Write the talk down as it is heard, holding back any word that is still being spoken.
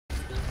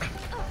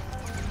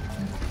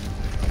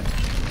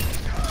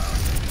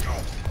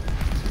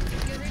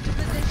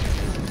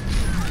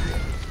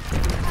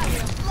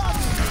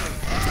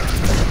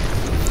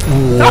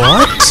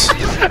What?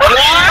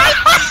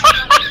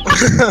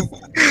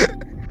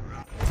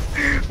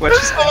 What?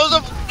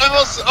 I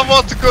was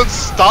about to go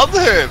stun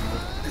him!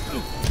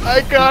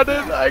 I got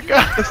it! I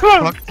got it!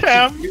 Fuck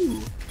Cam!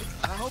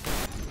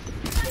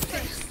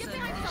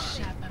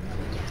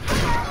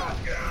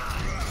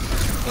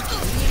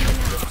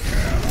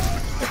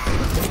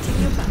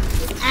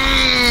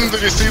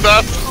 Did you see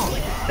that?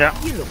 Yeah.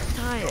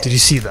 Did you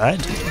see that?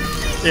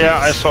 Yeah,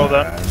 I saw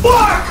that.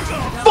 Fuck!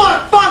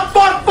 Fuck! Fuck!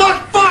 Fuck!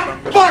 Fuck!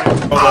 Fuck!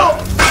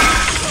 Fuck!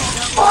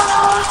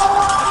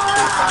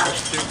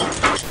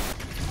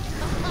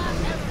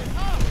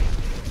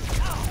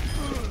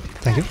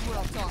 Thank you.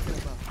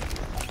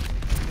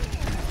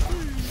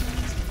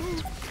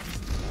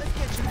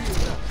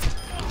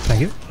 Thank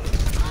you.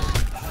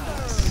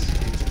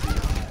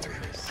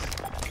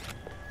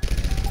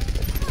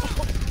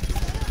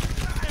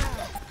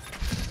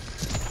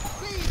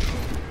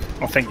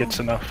 I think it's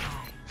enough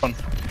fun.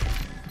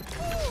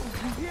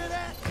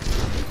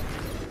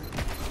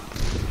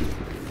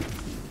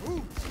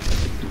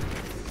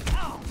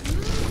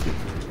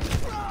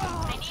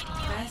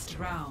 Best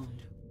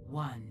round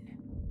 1.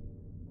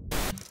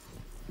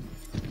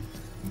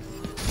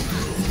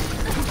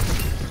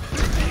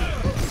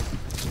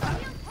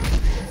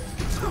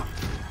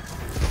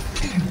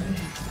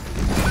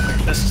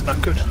 This is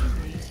not good.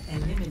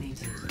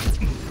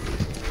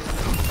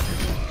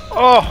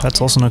 Oh! That's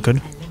also not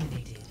good.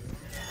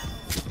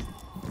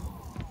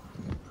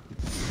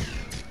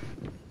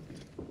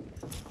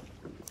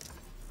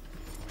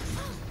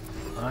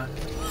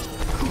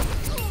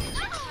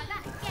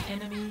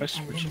 Nice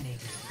switch.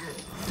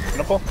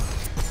 Pineapple.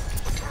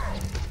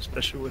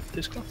 Especially with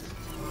Disco.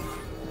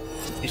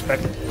 He's back.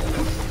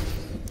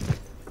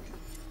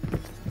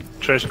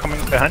 Tracer coming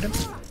behind him.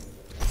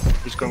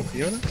 He's going for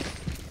you now.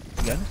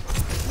 Again.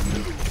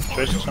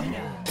 Tracer's on.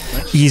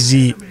 Nice.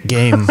 Easy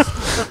game.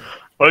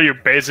 Well, you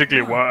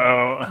basically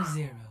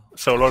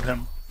soloed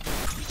him.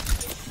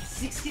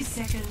 60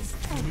 seconds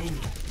remaining.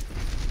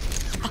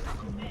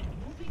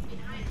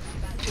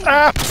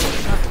 Ah!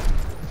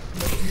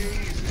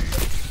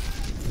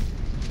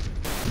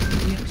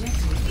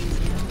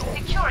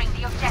 Securing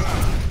the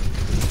objective.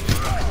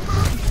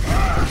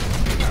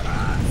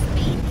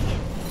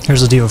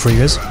 Here's a deal for you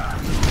guys.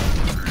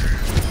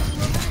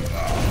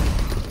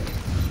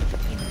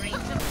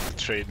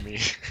 Trade me.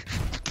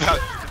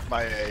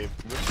 My aim.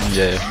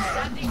 Yeah.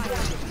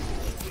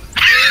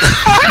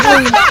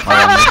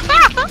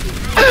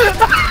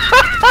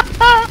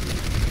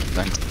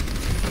 Thanks.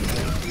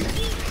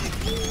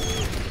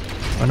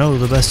 I know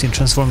the Bastion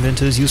transformed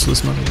into his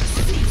useless money.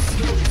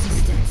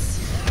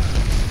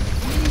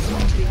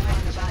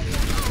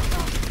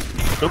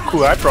 Look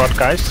who I brought,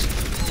 guys.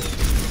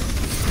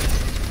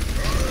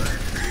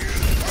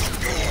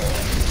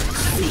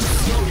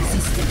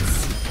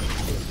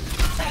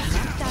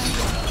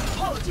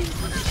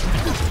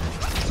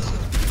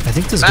 I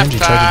think this Genji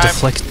tried to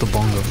deflect the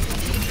bongo.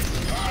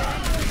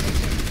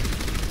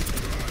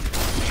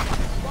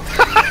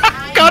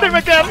 Got him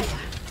again!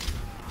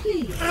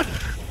 Please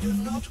do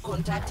not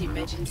contact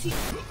emergency.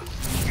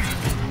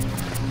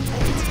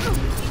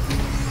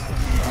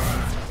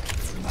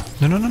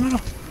 No, no, no, no, no.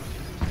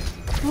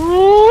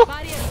 Ooh.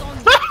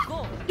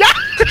 Yeah!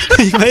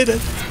 You made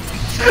it.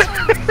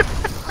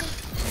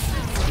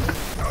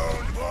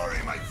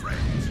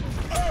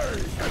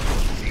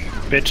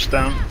 Bitch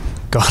down.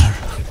 Got her.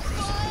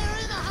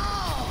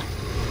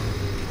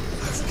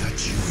 I've got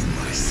you in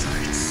my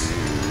sights.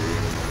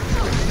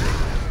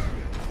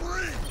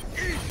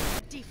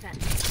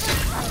 Defense.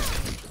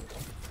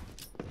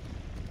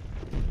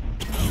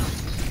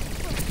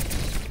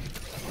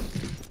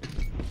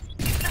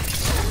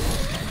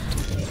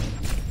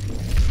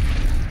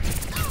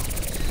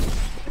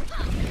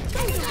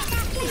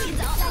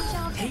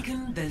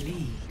 Taken the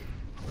lead.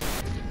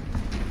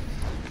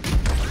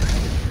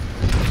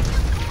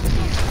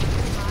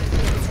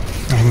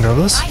 I can grab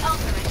this.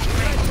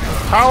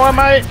 How am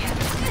I?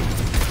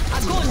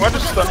 What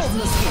is that?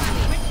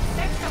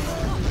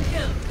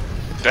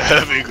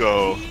 There we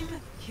go.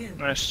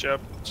 Nice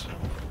job.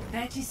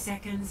 30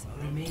 seconds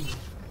remaining.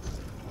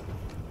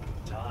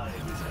 I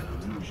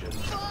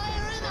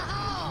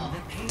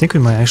think we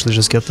might actually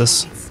just get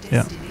this.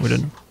 Yeah, we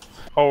didn't.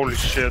 Holy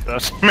shit,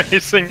 that's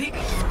amazing.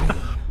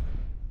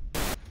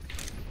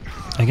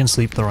 I can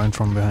sleep the round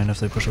from behind if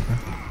they push up here.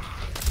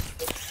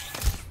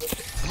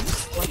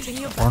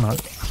 Or not.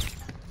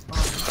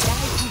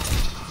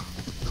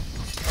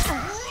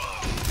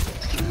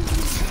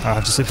 I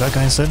have to sleep that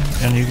guy instead,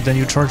 and then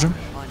you charge him.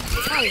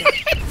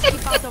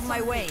 Keep out of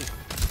my way.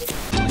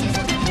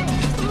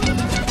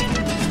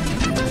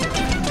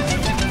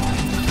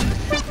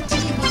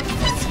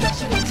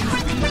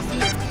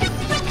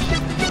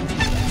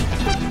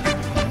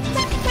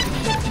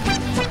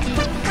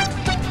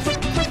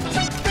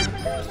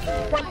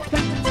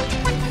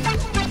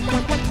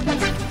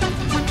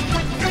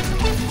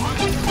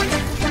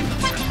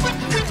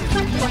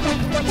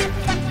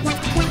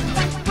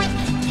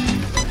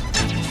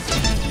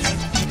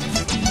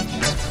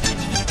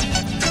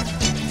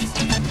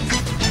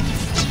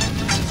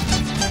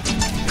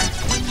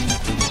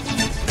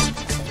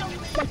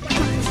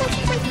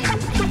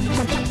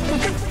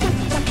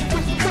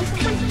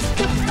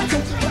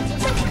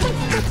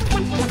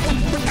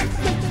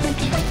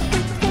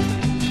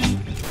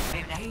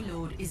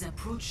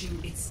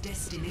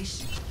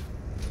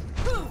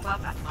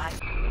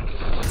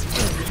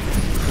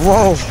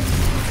 Whoa!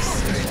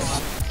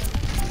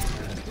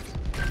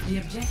 The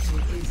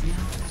objective is now.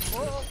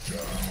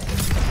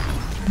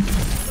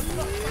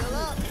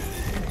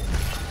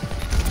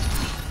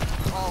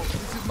 Oh,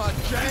 this is my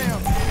jam.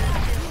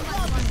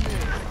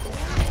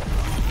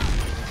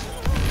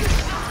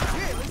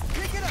 Here, let's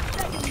pick it up.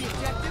 Taking the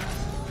objective.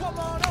 Come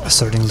on over.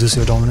 Asserting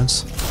Lucio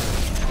dominance.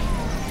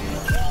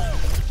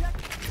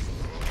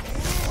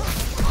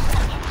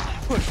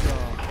 Push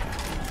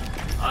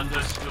on.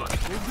 Understood.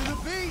 Into the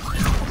beat.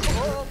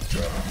 Oh.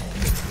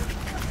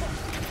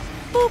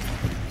 Boop.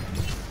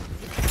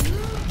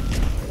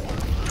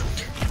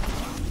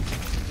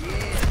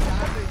 Yeah,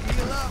 time to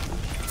heal up.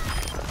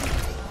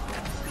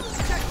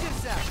 Check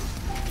this out.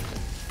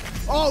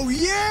 Oh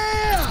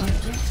yeah! The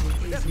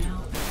objective is now.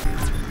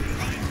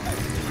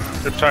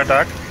 Riptide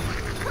dark.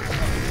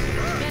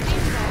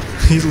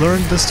 He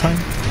learned this time.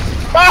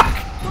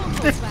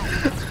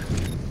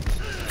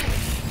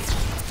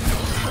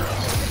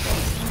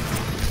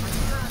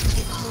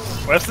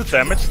 Where's the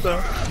damage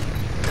though?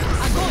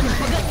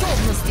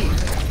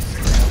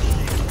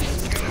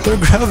 They're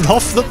grabbed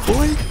off the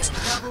point.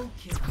 Double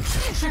kill.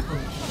 Triple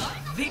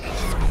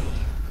victory.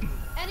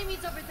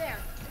 Enemies over there.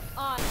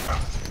 On.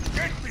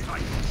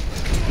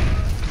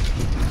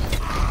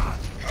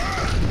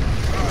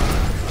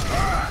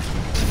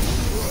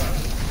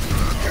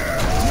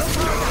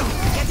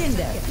 Get in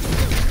there.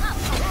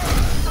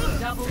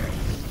 Double.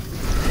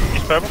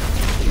 He's purple.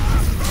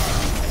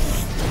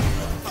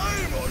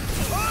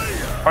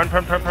 Point.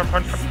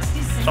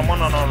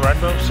 Someone on our right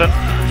though, Sen.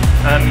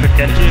 And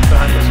Genji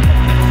behind us.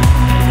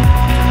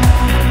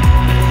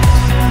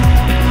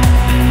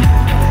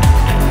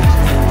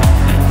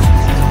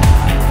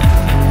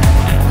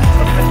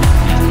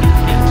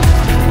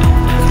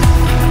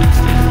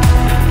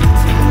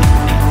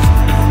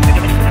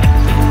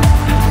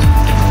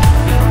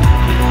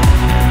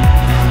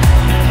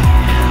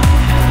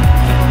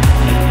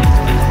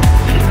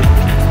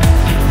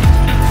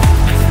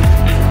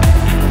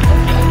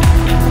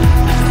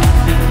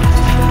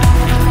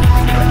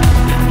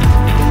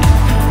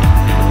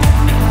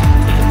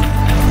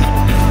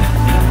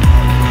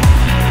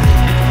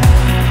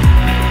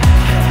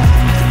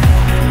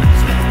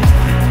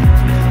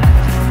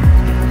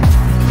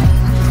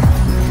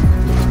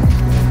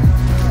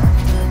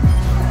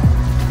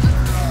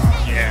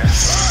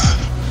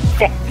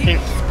 Fucking.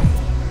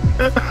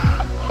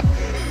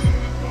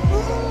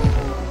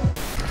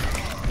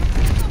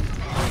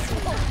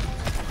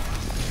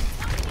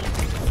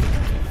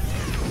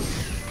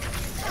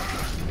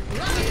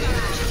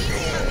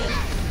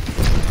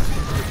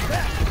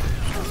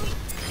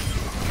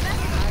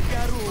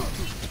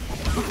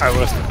 I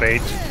was the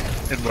bait.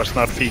 It was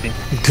not feeding.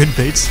 Good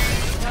baits.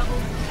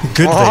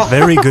 Good bait.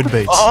 Very good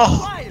baits.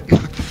 Oh!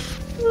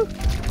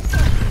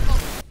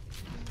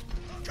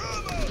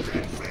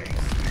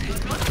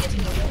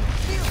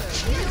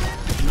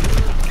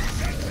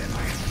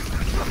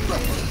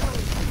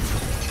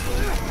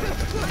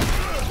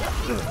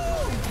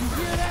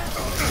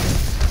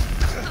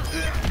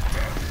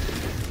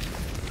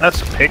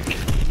 That's a pick.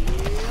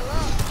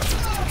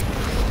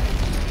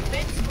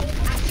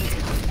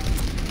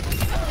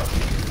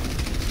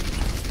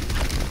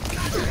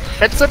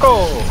 Let's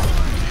go!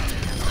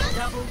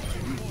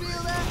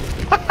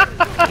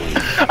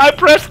 I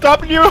pressed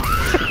W!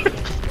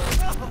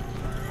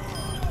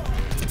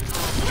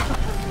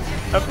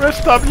 I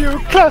pressed W,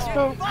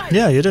 Claspo!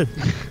 Yeah, you did.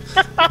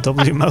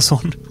 W mouse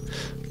on.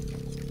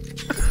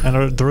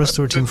 And the rest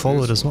of our team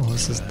followed as well.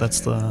 That's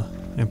the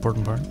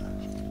important part.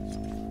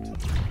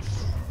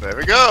 There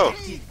we go!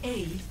 Objective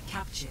A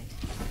captured.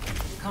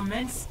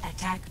 Commence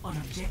attack on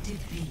objective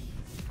B.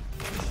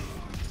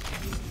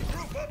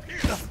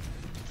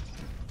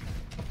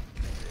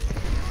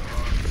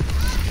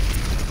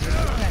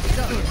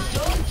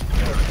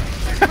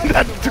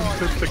 That took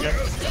this again.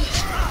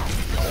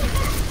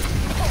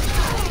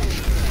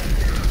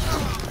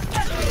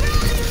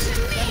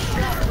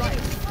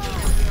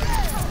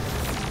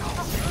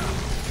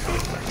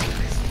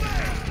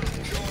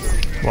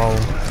 Wow.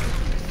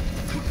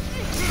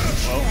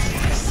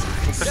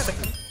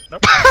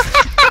 Nope.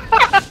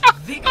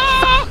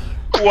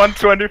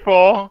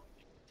 124.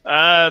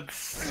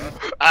 That's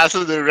As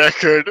of the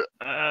record.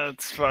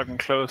 That's fucking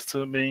close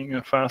to being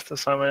the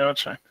fastest I've ever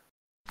checked.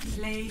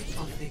 Play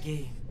of the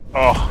game.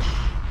 Oh.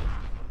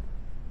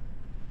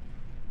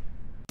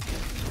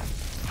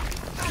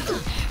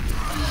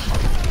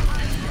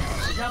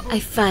 I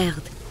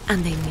fired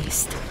and I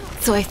missed.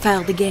 So I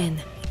fired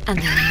again and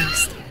I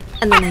missed.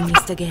 And then I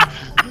missed again.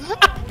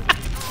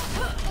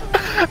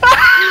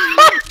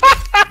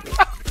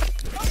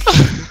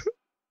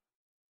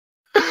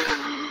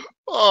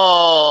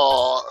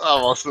 Oh,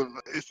 that was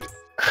amazing.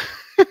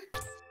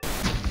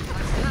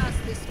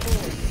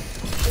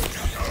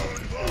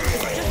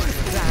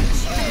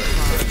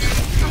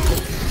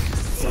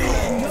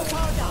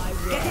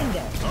 Get in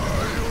there.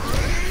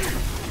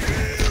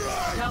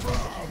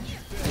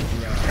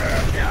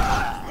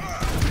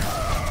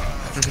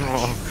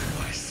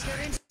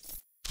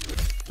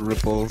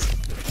 Ripples.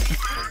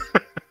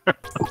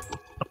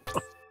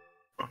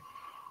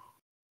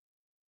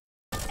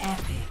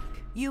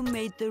 You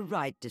made the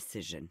right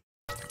decision.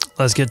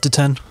 Let's get to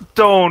 10.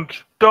 Don't.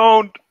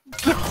 I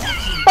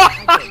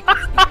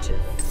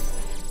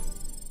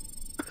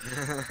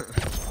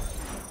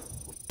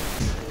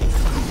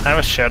have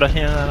a shadow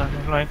here that I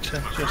would like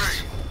to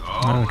just...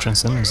 No,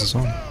 Transcendence is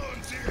on.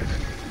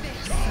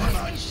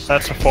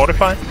 That's a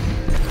 45.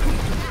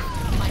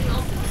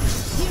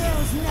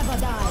 Heroes never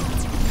die.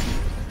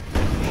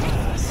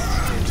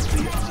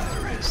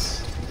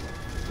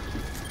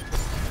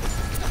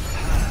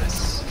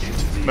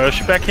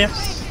 Mercy back here.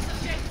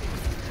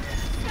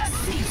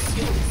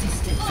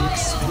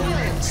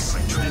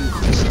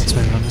 It's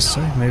maybe not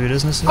necessary. Maybe it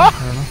is necessary. I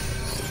don't know.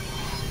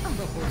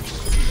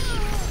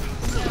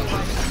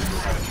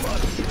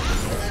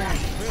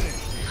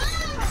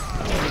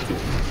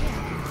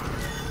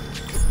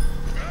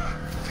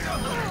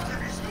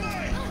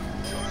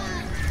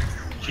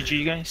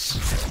 GG guys.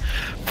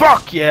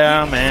 Fuck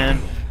yeah, man.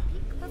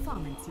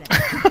 Performance level.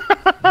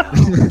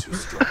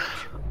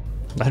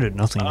 I did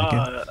nothing that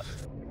game.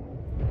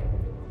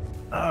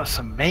 That was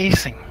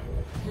amazing.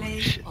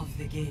 Play of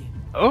the game.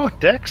 Oh,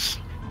 Dex.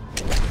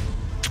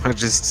 I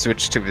just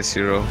switched to the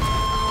 0.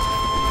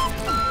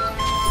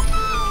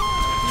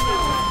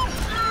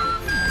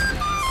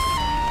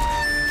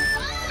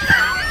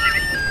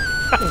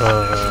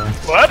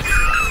 What?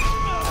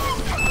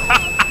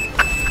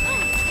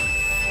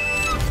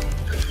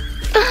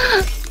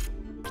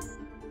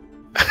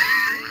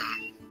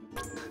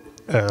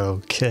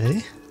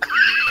 Okay.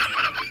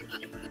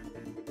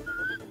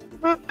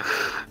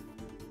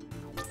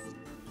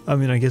 I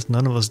mean, I guess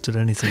none of us did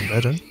anything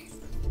better.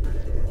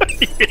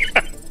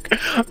 Yeah.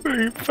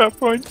 Very fair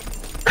point.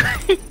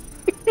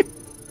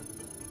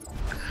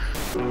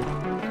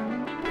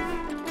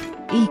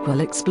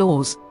 Equal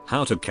explores.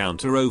 How to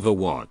counter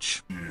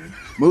Overwatch.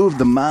 Move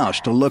the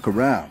mouse to look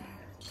around.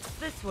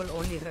 This will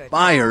only hurt.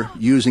 Fire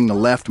using the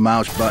left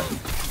mouse button.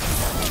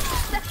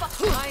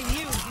 I knew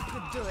you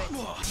could do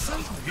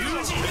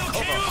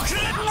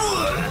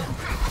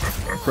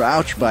it.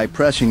 Crouch by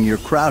pressing your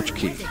crouch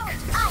key.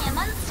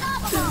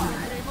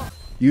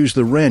 Use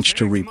the wrench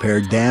to repair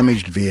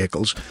damaged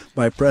vehicles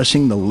by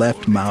pressing the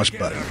left mouse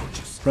button.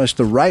 Press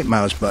the right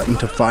mouse button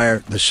to fire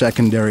the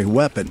secondary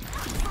weapon.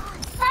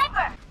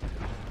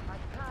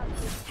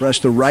 Press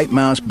the right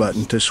mouse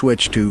button to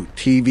switch to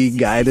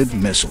TV-guided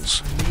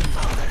missiles.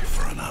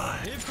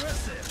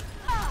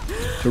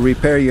 To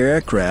repair your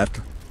aircraft,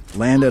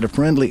 land at a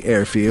friendly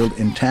airfield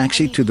and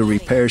taxi to the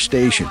repair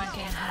station.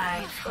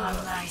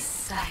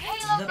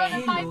 The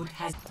payload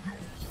has...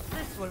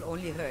 This will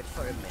only hurt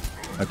for a minute.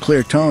 A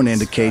clear tone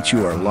indicates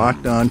you are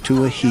locked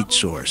onto a heat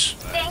source.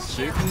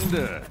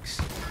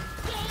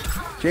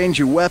 Change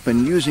your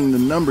weapon using the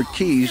number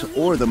keys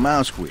or the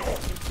mouse wheel.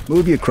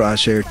 Move your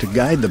crosshair to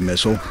guide the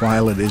missile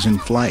while it is in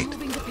flight.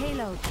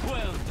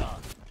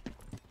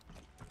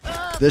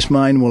 This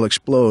mine will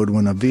explode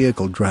when a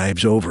vehicle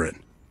drives over it.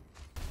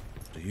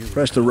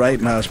 Press the right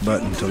mouse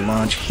button to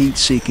launch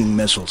heat-seeking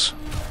missiles.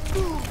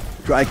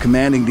 Try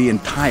commanding the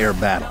entire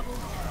battle.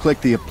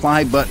 Click the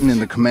Apply button in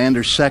the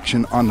Commander's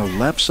section on the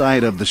left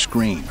side of the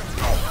screen.